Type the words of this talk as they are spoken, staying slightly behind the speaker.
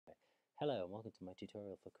Hello and welcome to my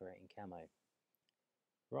tutorial for creating camo.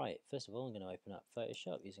 Right, first of all I'm going to open up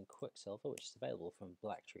Photoshop using Quicksilver, which is available from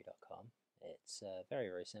blacktree.com. It's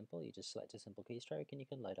very simple. You just select a simple keystroke and you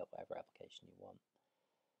can load up whatever application you want.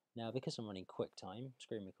 Now because I'm running QuickTime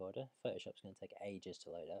screen recorder, Photoshop's going to take ages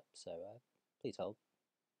to load up, so please hold,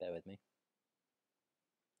 bear with me.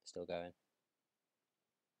 Still going.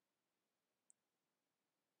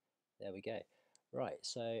 There we go. Right,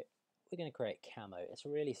 so we're going to create camo. It's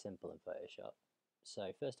really simple in Photoshop.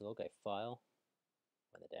 So first of all, go File,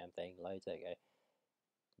 when the damn thing loads, there you go.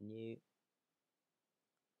 New.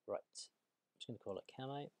 Right, I'm just going to call it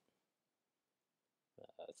camo.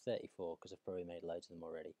 34 because I've probably made loads of them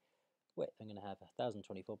already. Width, I'm going to have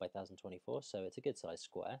 1024 by 1024, so it's a good size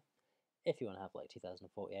square. If you want to have like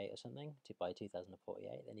 2048 or something, by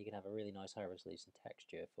 2048, then you can have a really nice high resolution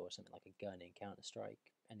texture for something like a gun in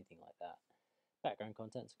Counter-Strike, anything like that. Background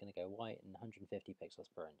content's going to go white and 150 pixels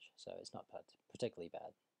per inch, so it's not particularly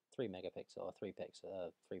bad. 3 megapixel or 3 pixel,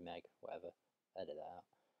 3 meg, whatever. Edit that out.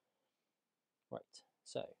 Right,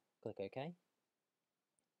 so click OK,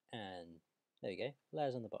 and there you go.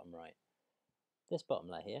 Layers on the bottom right. This bottom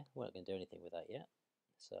layer here, we're not going to do anything with that yet,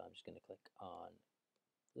 so I'm just going to click on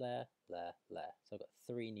Layer, Layer, Layer. So I've got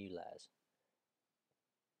 3 new layers.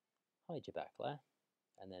 Hide your back layer,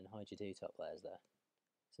 and then hide your 2 top layers there.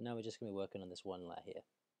 So now we're just going to be working on this one layer here.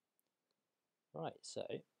 Right, so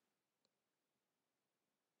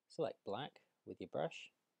select black with your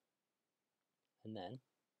brush, and then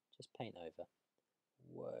just paint over.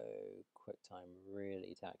 Whoa, QuickTime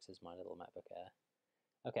really taxes my little MacBook Air.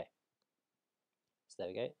 Okay, so there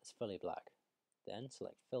we go, it's fully black. Then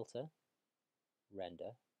select Filter,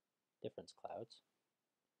 Render, Difference Clouds,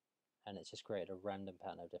 and it's just created a random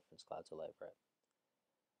pattern of difference clouds all over it.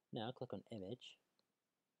 Now click on Image,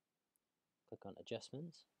 click on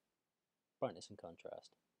Adjustments, Brightness and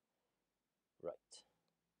Contrast. Right,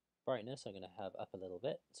 brightness I'm going to have up a little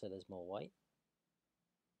bit so there's more white,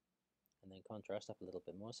 and then contrast up a little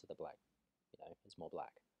bit more so the black, is more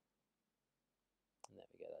black. And there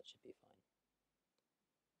we go, that should be fine.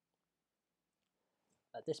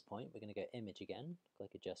 At this point, we're going to go Image again,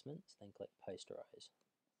 click Adjustments, then click Posterize.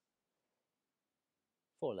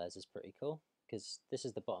 4 layers is pretty cool, because this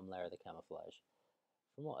is the bottom layer of the camouflage.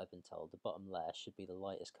 From what I've been told, the bottom layer should be the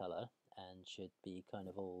lightest colour, and should be kind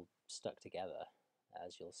of all stuck together,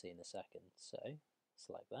 as you'll see in a second. So,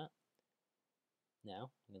 select that.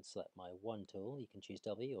 Now, I'm going to select my Wand tool. You can choose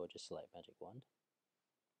W or just select Magic Wand.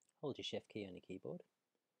 Hold your Shift key on your keyboard,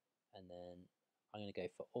 and then I'm going to go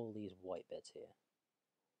for all these white bits here.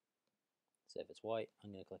 So if it's white,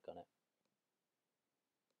 I'm going to click on it.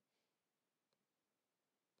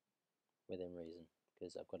 Within reason,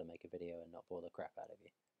 because I've got to make a video and not bore the crap out of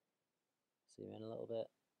you. Zoom in a little bit,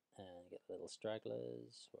 and get the little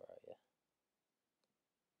stragglers. Where are you?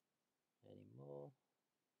 Any more?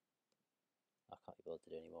 I can't be bothered to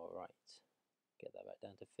do any more. Right. Get that back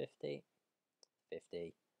down to 50.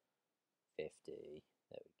 50. 50.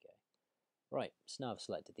 There we go. Right, so now I've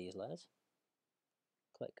selected these layers.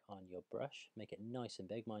 Click on your brush, make it nice and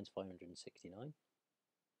big. Mine's 569.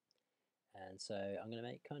 And so I'm going to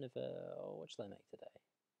make kind of a, what shall I make today?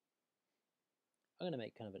 I'm going to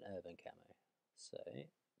make kind of an urban camo. So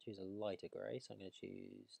choose a lighter grey, so I'm going to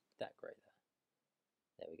choose that grey there.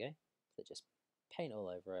 There we go. So just paint all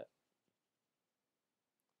over it.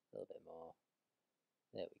 A little bit more.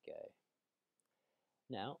 There we go.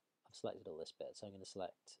 Now I've selected all this bit, so I'm going to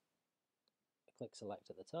click Select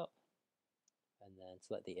at the top, and then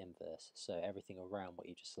select the inverse, so everything around what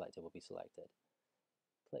you just selected will be selected.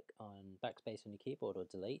 Click on backspace on your keyboard or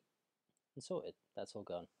delete, and sorted. That's all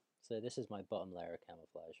gone. So this is my bottom layer of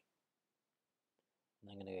camouflage. And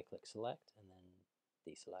I'm going to go click select and then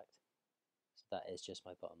deselect. So that is just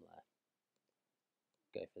my bottom layer.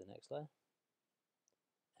 Go for the next layer.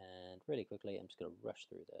 And really quickly, I'm just going to rush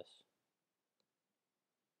through this.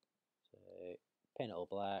 So paint it all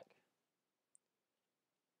black.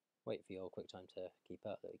 Wait for your QuickTime to keep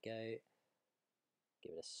up. There we go.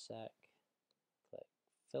 Give it a sec. Click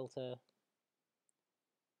Filter,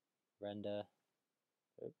 Render,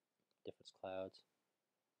 Difference Clouds,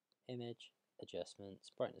 Image,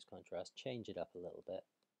 Adjustments, Brightness, Contrast. Change it up a little bit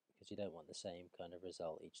because you don't want the same kind of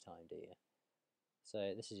result each time, do you?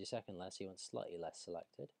 So this is your second layer, so you want slightly less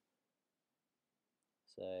selected.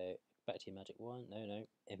 So back to your Magic Wand. No,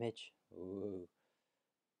 Image. Ooh.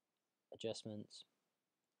 Adjustments.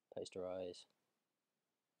 Posterize.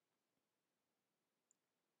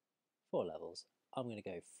 4 levels. I'm going to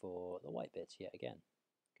go for the white bits yet again,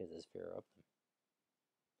 because there's fewer of them.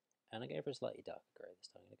 And I go for a slightly darker grey this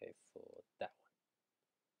time. I'm going to go for that one.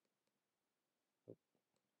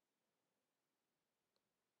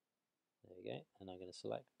 go, and I'm going to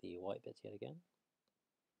select the white bits yet again.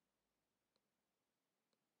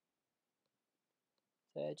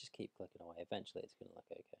 So just keep clicking away, eventually it's going to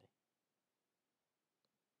look okay.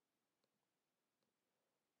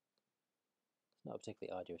 It's not a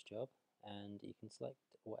particularly arduous job, and you can select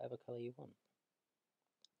whatever colour you want,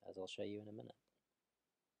 as I'll show you in a minute.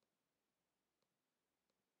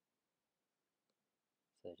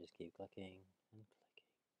 So just keep clicking and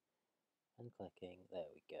clicking and clicking, there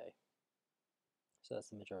we go. So that's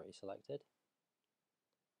the majority selected.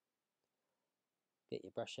 Get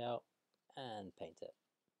your brush out and paint it.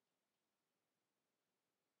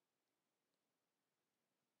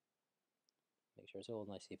 Make sure it's all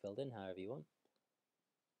nicely filled in however you want.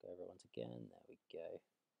 Go over it once again, there we go.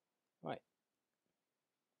 Right,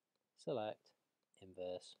 select,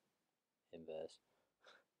 inverse, inverse,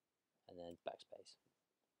 and then backspace.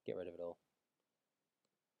 Get rid of it all.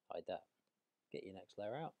 Hide that. Get your next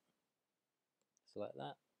layer out. Select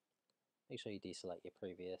that. Make sure you deselect your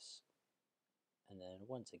previous. And then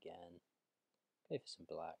once again, go for some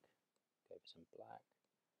black. Go for some black.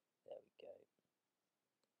 There we go.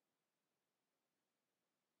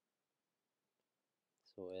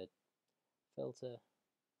 Sorted. Filter.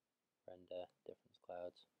 Render. Difference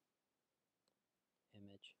clouds.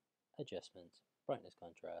 Image. Adjustments. Brightness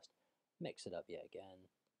contrast. Mix it up yet again.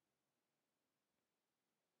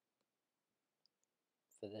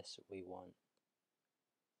 For this we want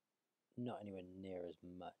not anywhere near as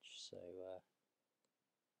much, so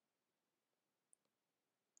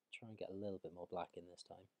try and get a little bit more black in this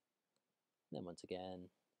time. And then once again,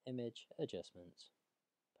 image, adjustments,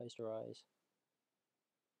 posterize.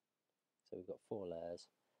 So we've got 4 layers.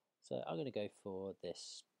 So I'm going to go for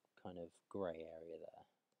this kind of grey area there.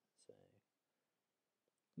 So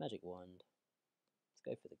magic wand, let's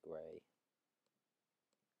go for the grey.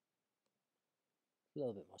 A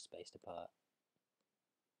little bit more spaced apart.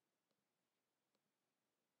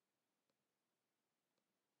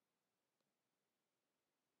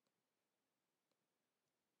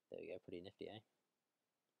 There we go, pretty nifty, eh?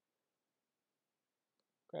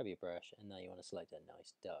 Grab your brush, and now you want to select a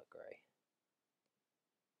nice dark grey.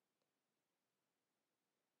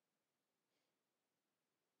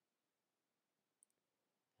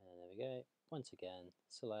 And there we go. Once again,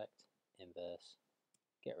 select, inverse,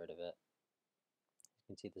 get rid of it.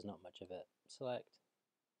 You can see there's not much of it. Select,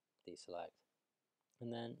 deselect,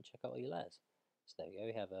 and then check out all your layers. So there we go,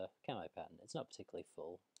 we have a camo pattern. It's not particularly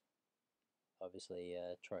full. Obviously,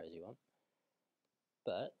 try as you want.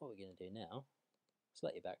 But what we're going to do now,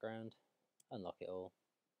 select your background, unlock it all,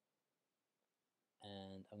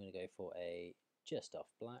 and I'm going to go for a just off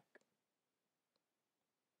black.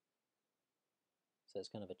 So it's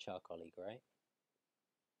kind of a charcoaly grey.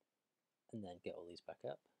 And then get all these back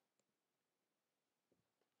up.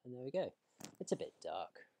 And there we go. It's a bit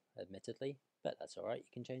dark, admittedly, but that's alright,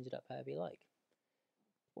 you can change it up however you like.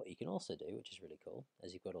 What you can also do, which is really cool,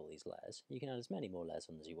 as you've got all these layers, you can add as many more layers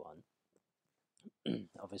on as you want.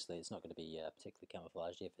 Obviously it's not going to be particularly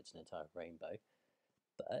camouflaged if it's an entire rainbow,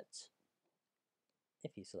 but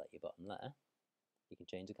if you select your bottom layer, you can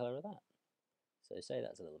change the colour of that. So say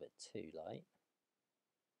that's a little bit too light,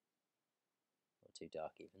 or too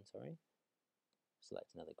dark even, sorry. Select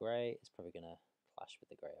another grey, it's probably going to clash with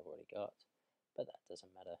the grey I've already got, but that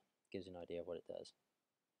doesn't matter, gives you an idea of what it does.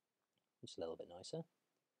 Just a little bit nicer.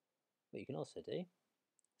 What you can also do,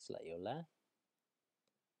 select your layer,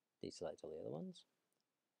 deselect all the other ones,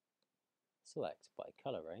 select by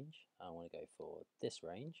colour range. I want to go for this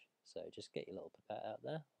range, so just get your little pipette out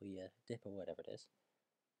there, or your dip or whatever it is,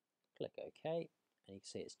 click OK, and you can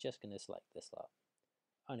see it's just going to select this lot.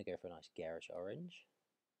 I'm going to go for a nice garish orange,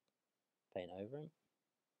 paint over them.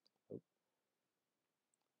 Oh.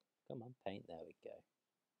 Come on, paint, there we go.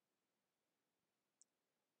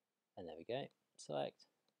 And there we go, select,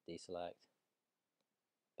 deselect,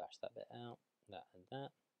 bash that bit out, that and that.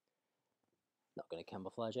 Not going to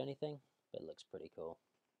camouflage anything, but it looks pretty cool.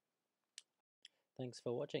 Thanks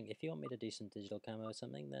for watching. If you want me to do some digital camo or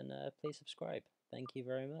something, then please subscribe. Thank you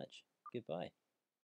very much. Goodbye.